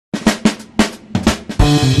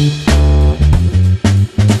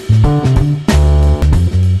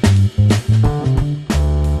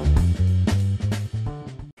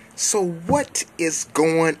So what is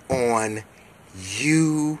going on,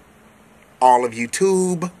 all of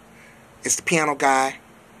YouTube? It's the piano guy.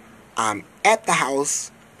 I'm at the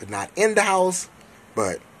house, but not in the house,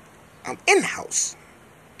 but I'm in the house.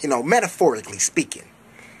 You know, metaphorically speaking.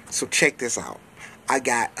 So check this out. I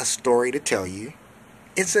got a story to tell you.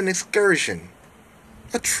 It's an excursion,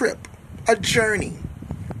 a trip, a journey.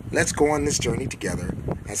 Let's go on this journey together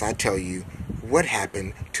as I tell you what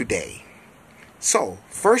happened today. So,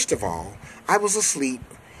 first of all, I was asleep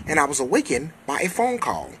and I was awakened by a phone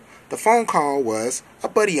call. The phone call was a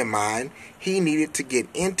buddy of mine. He needed to get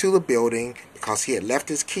into the building because he had left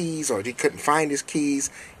his keys or he couldn't find his keys.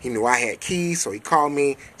 He knew I had keys, so he called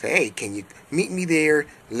me, said, hey, can you meet me there?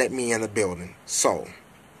 Let me in the building. So,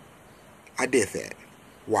 I did that.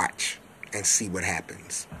 Watch and see what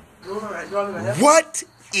happens. What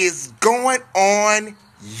is going on,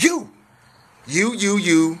 you?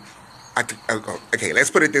 Okay,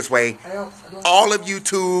 let's put it this way. All of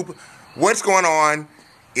YouTube, what's going on?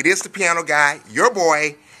 It is the piano guy, your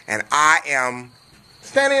boy, and I am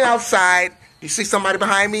standing outside. You see somebody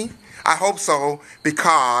behind me? I hope so,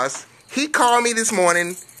 because he called me this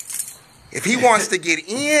morning. If he wants to get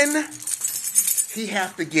in, he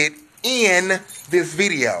has to get in this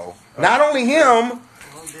video. Not only him.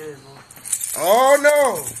 Oh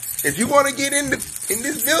no. If you want to get in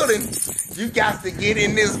this building, you got to get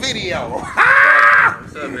in this video.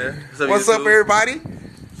 What's up, man? What's up, everybody?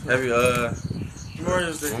 Happy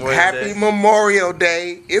Memorial Day. Happy Memorial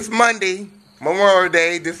Day. It's Monday, Memorial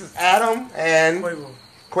Day. This is Adam and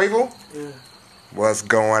Quavo. Yeah. What's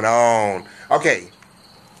going on? Okay.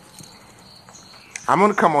 I'm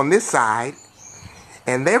going to come on this side,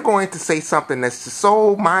 and they're going to say something that's just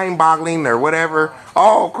so mind-boggling or whatever.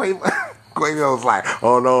 Oh, Quavo's like,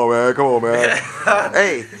 oh no, man, come on, man.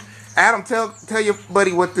 Hey, Adam, tell your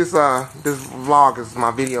buddy what this vlog is,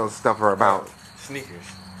 my video stuff are about. Sneakers.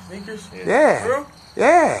 Sneakers? Yeah. True?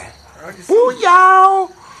 Yeah. Boo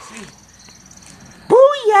y'all.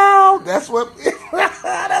 Boo y'all. That's what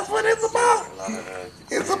that's what it's about.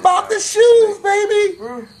 It's about the shoes, baby.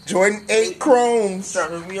 Bro. Jordan 8 Chromes. Trying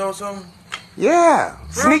to hook me on something? Yeah.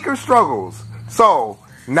 Sneaker struggles. So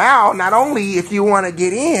now, not only if you want to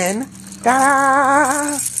get in,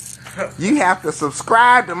 you have to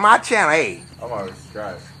subscribe to my channel. Hey, I'm already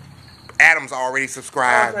subscribed. Adam's already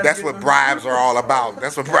subscribed. That's what bribes are all about.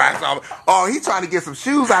 That's what bribes are all about. Oh, he's trying to get some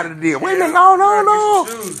shoes out of the deal. Wait a minute. No.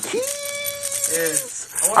 Keys.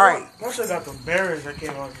 Yeah. All right. Once I got them Barons that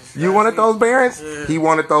came out. You wanted those Barons? Yeah. He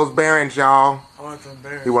wanted those Barons, y'all. I wanted them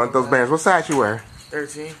Barons. He wanted those Barons. What size you wear?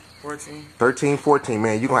 13, 14. 13, 14.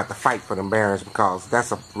 Man, you're going to have to fight for them Barons because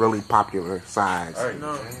that's a really popular size. All right.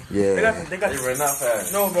 No. Yeah. They got ran out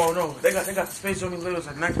fast. No, bro, no. They got the Space Jam 11's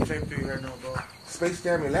at Nike Factory right now, bro. Space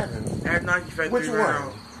Jam 11? At Nike Factory Which right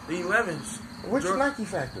one? now. The 11's. Which Nike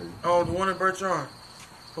Factory? Oh, the one in Birch for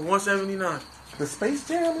 $179. The Space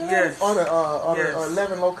Jam 11? Yes. Or the Yes.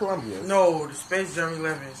 11 Low Columbias? No, the Space Jam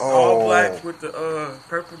 11's. Oh. All black with the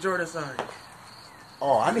purple Jordan sign.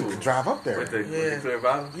 Oh, I need to drive up there. With the clear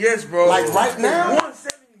bottom? Yes, bro. Like right now?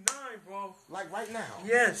 179, bro. Like right now?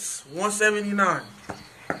 Yes, 179.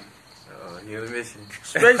 You're on a mission.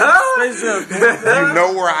 Space Jam. You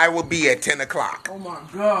know where I will be at 10 o'clock. Oh my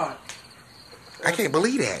God. I can't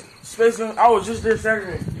believe that. Space Jam. I was just there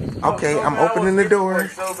Saturday. Okay, I'm opening the door.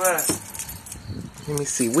 So bad. Let me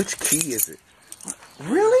see. Which key is it?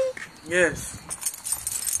 Really? Yes.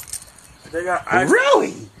 They got ice.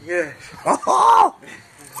 Really? Yes. Oh!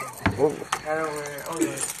 I don't wear. Oh yeah.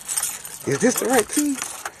 Is this the right key?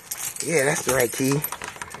 Yeah, that's the right key.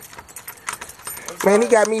 Man, he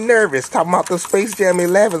got me nervous talking about those Space Jam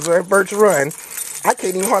 11s or at Birch Run. I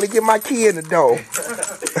can't even hardly get my key in the door.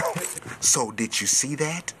 So, did you see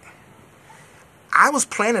that? I was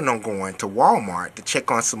planning on going to Walmart to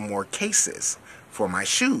check on some more cases for my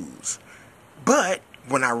shoes. But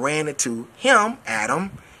when I ran into him,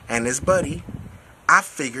 Adam, and his buddy, I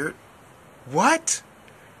figured, what?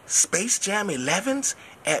 Space Jam 11s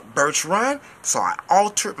at Birch Run? So I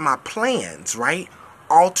altered my plans, right?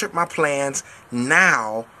 Altered my plans.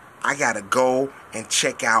 Now I gotta go and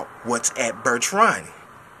check out what's at Birch Run.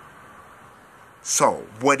 So,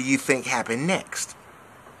 what do you think happened next?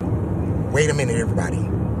 Wait a minute, everybody.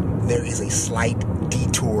 There is a slight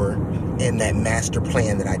detour in that master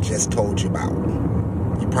plan that I just told you about.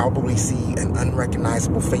 You probably see an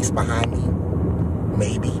unrecognizable face behind me.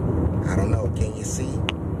 Maybe. I don't know. Can you see?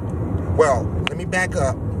 Well, let me back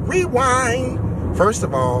up. Rewind. First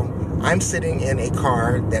of all, I'm sitting in a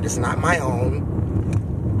car that is not my own.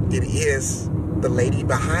 it is the lady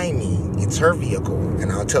behind me. It's her vehicle,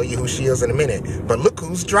 and I'll tell you who she is in a minute. But look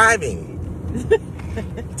who's driving.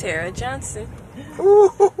 Tara Johnson.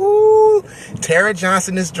 Ooh, Tara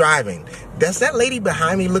Johnson is driving. Does that lady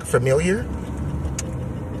behind me look familiar?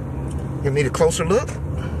 You need a closer look?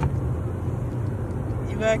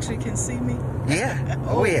 You actually can see me? Yeah.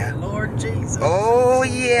 Oh, yeah. Lord Jesus. Oh,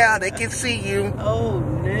 yeah. They can see you. Oh,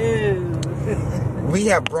 no. We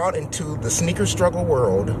have brought into the sneaker struggle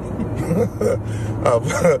world of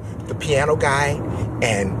the piano guy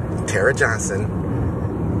and Tara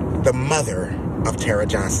Johnson, the mother of Tara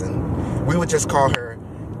Johnson. We would just call her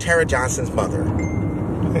Tara Johnson's mother.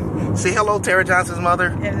 Say hello, Tara Johnson's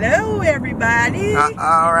mother. Hello, everybody.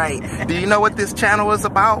 All right. Do you know what this channel is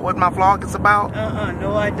about? What my vlog is about?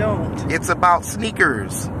 No, I don't. It's about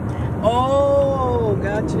sneakers. Oh,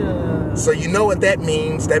 gotcha. So you know what that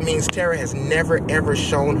means? That means Tara has never ever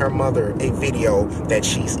shown her mother a video that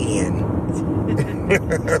she's in.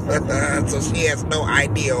 So she has no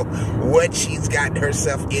idea what she's gotten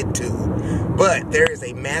herself into. But there is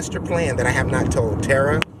a master plan that I have not told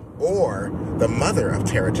Tara or the mother of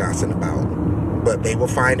Tara Johnson about. But they will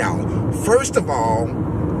find out. First of all,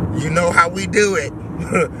 you know how we do it.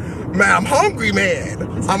 Man, I'm hungry, man.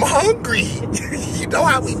 I'm hungry. You know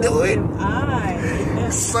how we do it.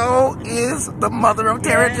 So is the mother of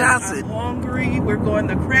Tara Johnson. I'm hungry. We're going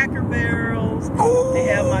to Cracker Barrels. Ooh. They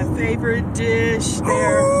have my favorite dish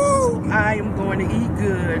there. Ooh. So I am going to eat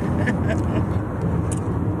good.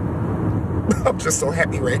 I'm just so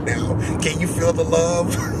happy right now. Can you feel the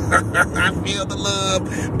love? I feel the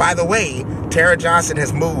love. By the way, Tara Johnson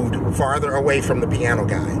has moved farther away from the piano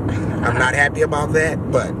guy. I'm not happy about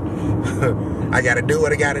that, but I gotta do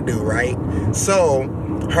what I gotta do, right? So,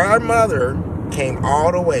 her mother came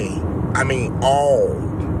all the way. I mean,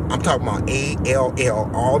 I'm talking about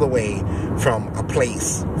ALL, all the way from a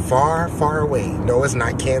place far, far away. No, it's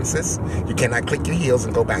not Kansas. You cannot click your heels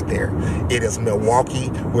and go back there. It is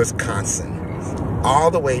Milwaukee, Wisconsin.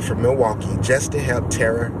 All the way from Milwaukee just to help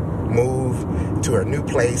Tara move to her new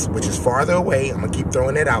place, which is farther away. I'm going to keep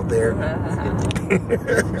throwing it out there.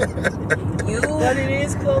 But it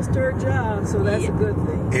is close to her job, so that's a good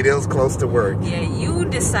thing. It is close to work. Yeah, you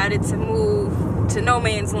decided to move to no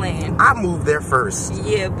man's land. I moved there first.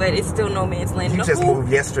 Yeah, but it's still no man's land. You just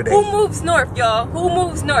moved yesterday. Who moves north, y'all? Who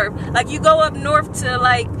moves north? Like, you go up north to,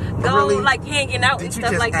 like, go, really? like, hanging out and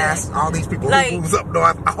stuff like that. Did you just ask all these people like, who moves up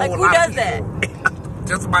north? A whole like, who lot does of that?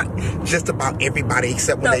 Just about everybody,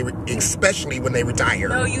 except when especially when they retire.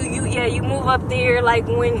 No, you move up there, like,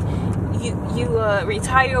 when you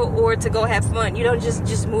retire or to go have fun. You don't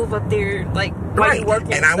just move up there, like, while you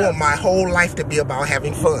working. And I want my whole life to be about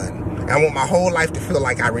having fun. I want my whole life to feel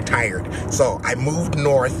like I retired. So I moved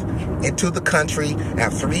north into the country. I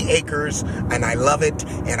have 3 acres, and I love it.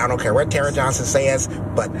 And I don't care what Tara Johnson says,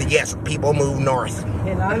 but yes, people move north.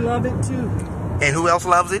 And I love it too. And who else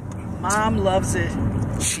loves it? Mom loves it.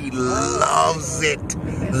 She loves it.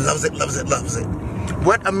 Loves it, loves it, loves it.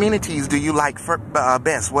 What amenities do you like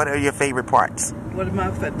best? What are your favorite parts? What am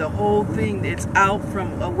I? The whole thing. It's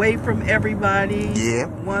away from everybody. Yeah.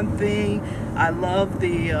 One thing. I love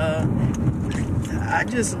the. I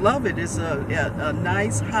just love it. It's a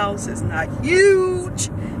nice house. It's not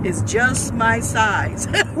huge. It's just my size.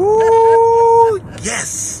 Ooh,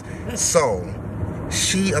 yes. So,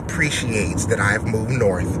 she appreciates that I've moved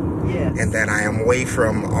north. Yes. And that I am away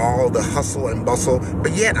from all the hustle and bustle,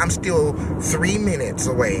 but yet I'm still 3 minutes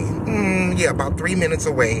away. About 3 minutes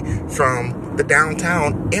away from the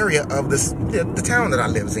downtown area of the town that I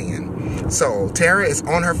live in. So Tara is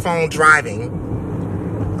on her phone driving.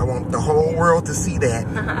 I want the whole world to see that,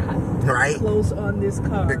 right? Close on this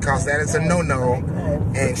car. Because that is a no-no,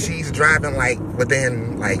 and she's driving like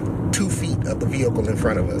within like 2 feet of the vehicle in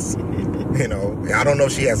front of us. You know, I don't know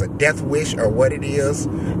if she has a death wish or what it is,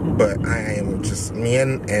 but I am just, me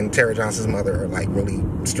and Tara Johnson's mother are like really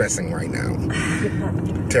stressing right now.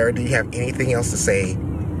 Tara, do you have anything else to say?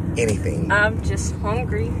 Anything? I'm just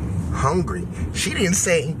hungry. Hungry? She didn't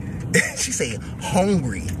say, she said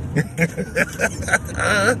hungry.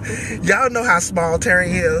 Y'all know how small Tara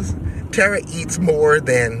is. Tara eats more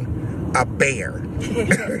than a bear.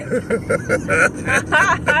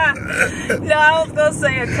 No, I was gonna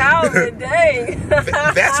say a cow, but dang.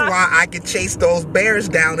 That's why I can chase those bears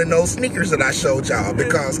down in those sneakers that I showed y'all,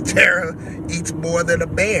 because Tara eats more than a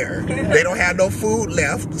bear. They don't have no food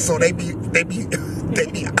left, so they be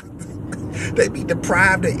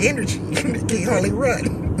deprived of energy. They can hardly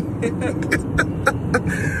run.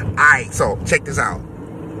 Alright, so check this out.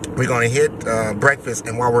 We're going to hit breakfast,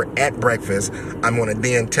 and while we're at breakfast, I'm going to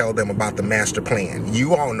then tell them about the master plan.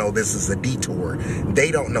 You all know this is a detour.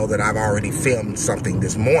 They don't know that I've already filmed something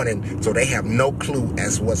this morning, so they have no clue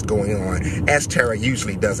as what's going on, as Tara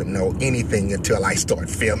usually doesn't know anything until I start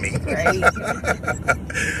filming. Right.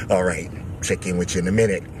 All right, check in with you in a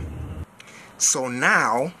minute. So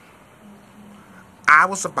now, I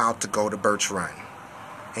was about to go to Birch Run,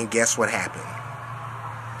 and guess what happened?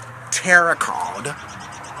 Tara called.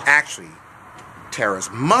 Actually, Tara's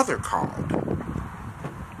mother called,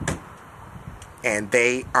 and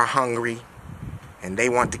they are hungry, and they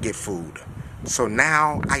want to get food. So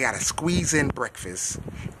now I gotta squeeze in breakfast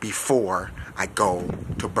before I go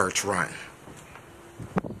to Birch Run.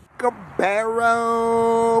 Cracker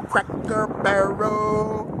Barrel, Cracker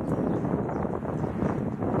Barrel.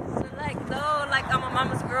 So like I'm a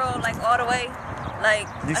mama's girl, like all the way. Like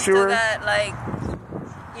You I sure? still got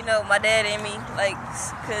my dad in me, like,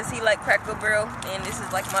 cause he like Cracker Barrel, and this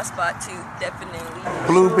is like my spot too, definitely.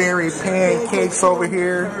 Blueberry pancakes over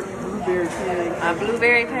here. Blueberry pancakes.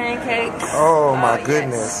 Blueberry pancakes. Oh my yes.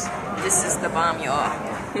 goodness. This is the bomb, y'all.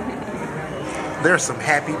 There's some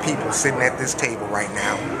happy people sitting at this table right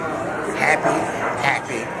now. Happy,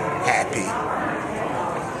 happy, happy.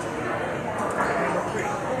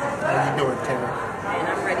 How you doing, Tara? And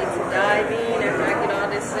I'm ready to dive in after I get all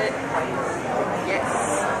this set. Yes.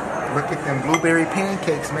 Look at them blueberry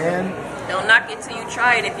pancakes, man. Don't knock it till you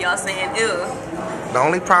try it if y'all saying ew. The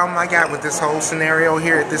only problem I got with this whole scenario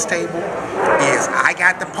here at this table is I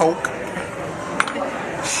got the poke,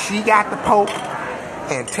 she got the poke,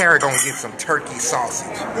 and Tara gonna get some turkey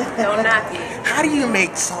sausage. Don't knock it. How do you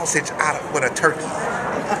make sausage with a turkey?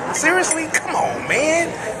 Seriously? Come on, man.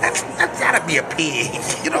 That's gotta be a pig.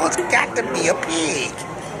 You know, it's got to be a pig.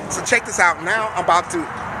 So check this out. Now I'm about to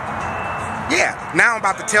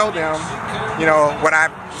tell them, what I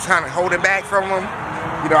was kind of holding back from them.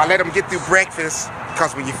 I let them get through breakfast,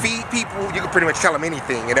 because when you feed people, you can pretty much tell them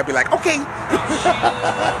anything, and they'll be like, okay.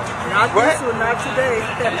 Not What? this one, not today.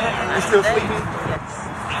 You still sleepy?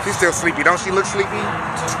 She's still sleepy. Don't she look sleepy?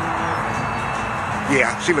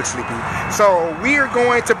 Yeah, she looks sleepy. So we are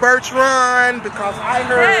going to Birch Run because I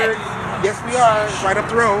heard, yes we are, right up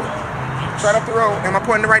the road. Right up the road. Am I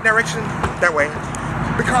pointing the right direction? That way.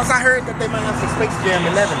 Because I heard that they might have some Space Jam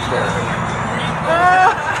 11's there.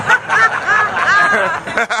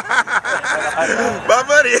 My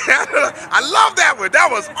buddy, I love that one. That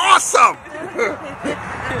was awesome.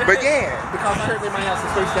 But yeah, because I heard they might have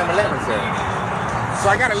some Space Jam 11's there. So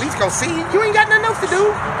I gotta at least go see. You ain't got nothing else to do.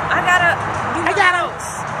 I gotta do my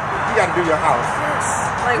house. You gotta do your house. Yes.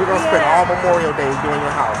 Like, We're gonna spend all Memorial Day doing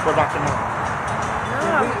your house. What about your mom?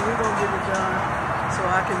 We're going to get it done so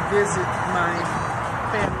I can visit my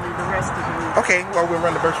family the rest of the week. Okay, well we'll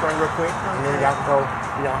run the Birch Run real quick, and then y'all can go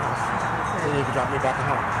to your house. And then you can drop me back at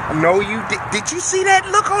home. No, you did. Did you see that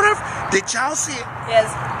look on her? Did y'all see it?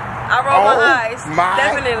 Yes. I roll my eyes. My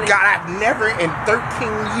Definitely. God, I've never in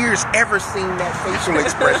 13 years ever seen that facial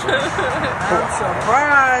expression. I'm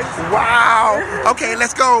surprised. Wow. Okay,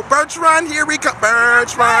 let's go. Birch Run, here we come.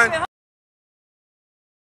 Birch Run.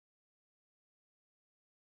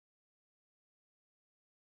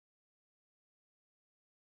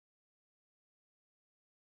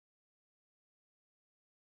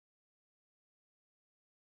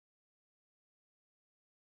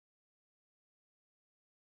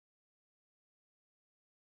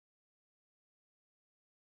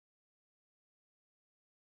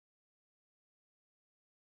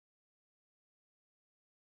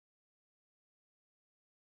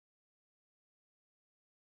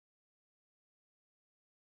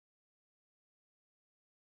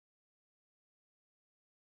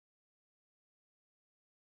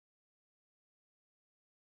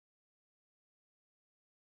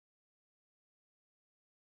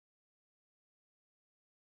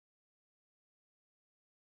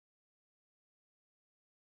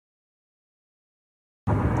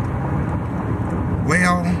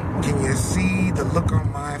 Well, can you see the look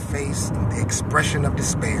on my face, the expression of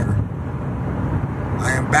despair?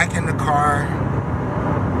 I am back in the car.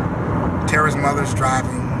 Tara's mother's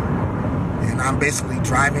driving, and I'm basically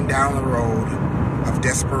driving down the road of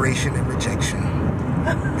desperation and rejection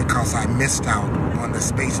because I missed out on the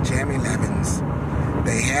Space Jam 11's.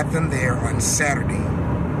 They had them there on Saturday,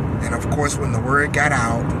 and of course when the word got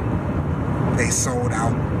out, they sold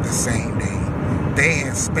out the same day. They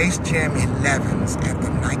had Space Jam 11's at the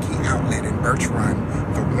Nike outlet in Birch Run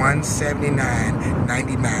for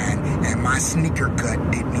 $179.99, and my sneaker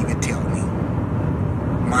gut didn't even tell me.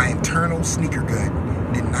 My internal sneaker gut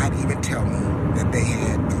did not even tell me that they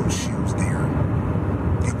had those shoes there.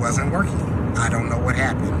 It wasn't working. I don't know what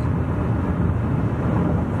happened.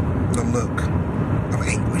 The look of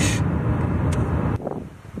anguish.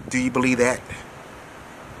 Do you believe that?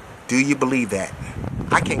 Do you believe that?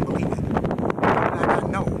 I can't believe it. I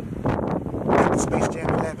know that the Space Jam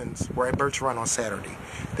 11's were at Birch Run on Saturday.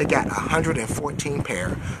 They got 114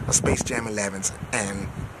 pair of Space Jam 11's, and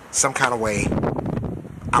some kind of way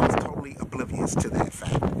I was totally oblivious to that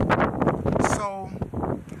fact. So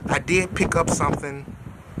I did pick up something.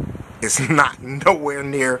 It's not nowhere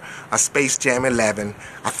near a Space Jam 11.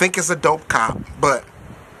 I think it's a dope cop, but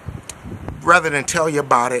rather than tell you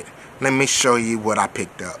about it, let me show you what I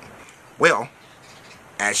picked up. Well,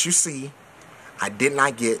 as you see, I did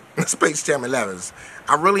not get Space Jam 11s.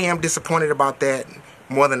 I really am disappointed about that,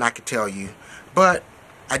 more than I could tell you. But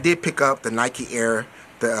I did pick up the Nike Air,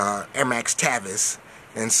 the Air Max Tavis,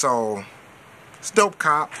 and so it's dope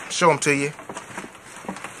cop. Show them to you.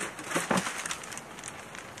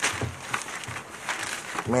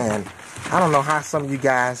 Man, I don't know how some of you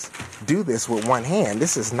guys do this with one hand.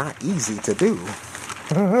 This is not easy to do.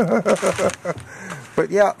 But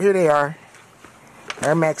yeah, here they are.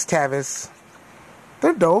 Air Max Tavis.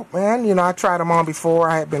 They're dope, man. You know, I tried them on before.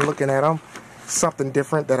 I had been looking at them. Something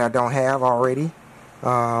different that I don't have already. They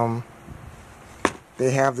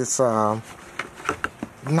have this nice,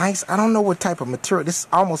 I don't know what type of material. This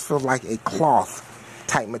almost feels like a cloth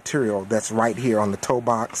type material that's right here on the toe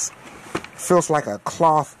box. Feels like a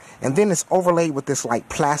cloth, and then it's overlaid with this like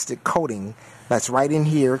plastic coating that's right in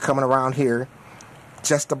here, coming around here,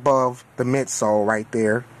 just above the midsole right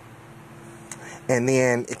there. And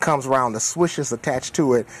then it comes around, the swoosh is attached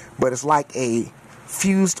to it, but it's like a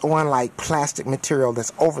fused on like plastic material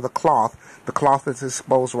that's over the cloth. The cloth is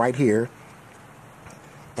exposed right here.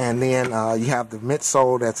 And then you have the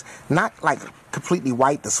midsole that's not like completely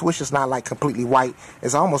white. The swoosh is not like completely white.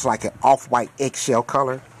 It's almost like an off-white eggshell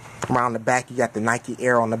color. Around the back, you got the Nike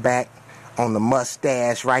Air on the back, on the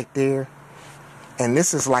mustache right there. And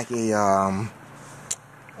this is like a,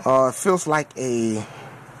 it feels like a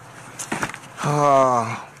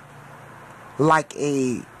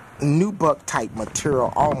nubuck type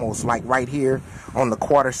material, almost like right here on the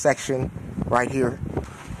quarter section, right here.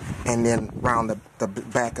 And then around the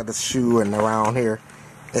back of the shoe and around here.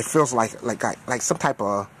 It feels like some type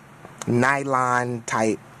of nylon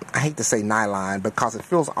type. I hate to say nylon because it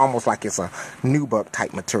feels almost like it's a nubuck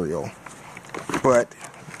type material. But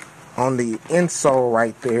on the insole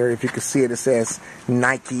right there, if you can see it, it says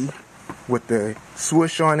Nike with the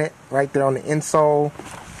swoosh on it right there on the insole.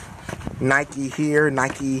 Nike here,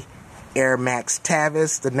 Nike Air Max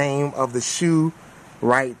Tavis, the name of the shoe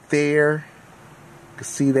right there. You can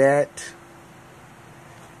see that.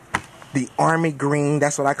 The army green,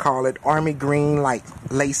 that's what I call it. Army green, like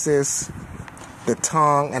laces. The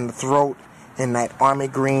tongue and the throat in that army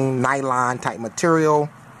green nylon type material.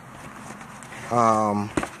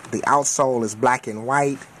 The outsole is black and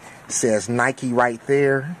white. It says Nike right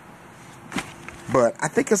there. But I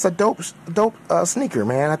think it's a dope sneaker,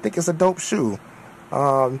 man. I think it's a dope shoe.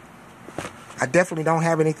 I definitely don't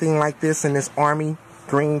have anything like this in this army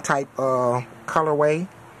green type colorway.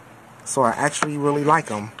 So I actually really like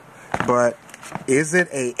them. But is it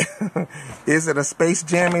a is it a Space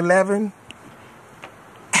Jam 11?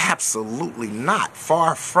 Absolutely not.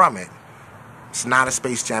 Far from it. It's not a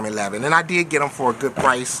Space Jam 11. And I did get them for a good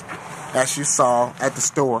price, as you saw at the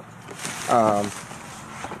store.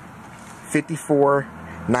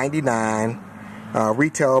 $54.99.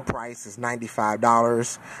 Retail price is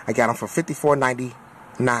 $95. I got them for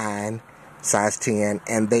 $54.99, size 10,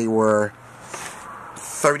 and they were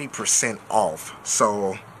 30% off.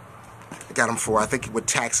 So I got them for, I think with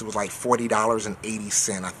tax it was like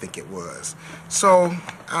 $40.80, I think it was. So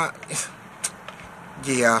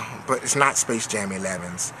yeah, but it's not Space Jam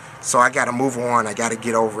 11s. So I got to move on. I got to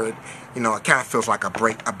get over it. You know, it kind of feels like a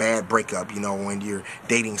bad breakup, you know, when you're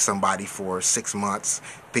dating somebody for 6 months,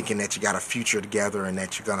 thinking that you got a future together and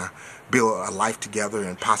that you're going to build a life together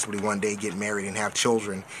and possibly one day get married and have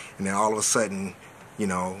children. And then all of a sudden, you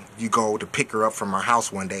know, you go to pick her up from her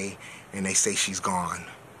house one day and they say she's gone.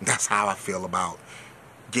 That's how I feel about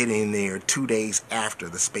getting there 2 days after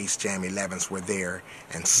the Space Jam 11s were there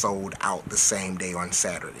and sold out the same day on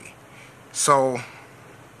Saturday. So,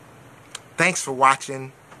 thanks for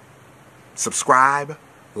watching. Subscribe,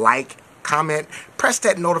 like, comment, press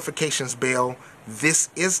that notifications bell. This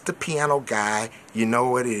is the Piano Guy. You know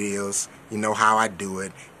what it is. You know how I do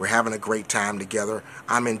it. We're having a great time together.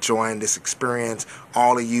 I'm enjoying this experience.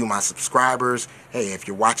 All of you, my subscribers, hey, if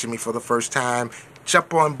you're watching me for the first time,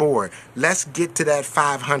 Jump on board. Let's get to that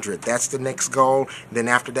 500. That's the next goal. Then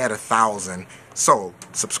after that, 1,000. So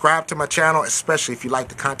subscribe to my channel, especially if you like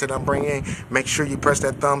the content I'm bringing. Make sure you press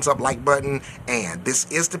that thumbs up like button. And this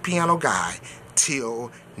is the Piano Guy.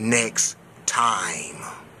 Till next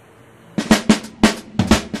time.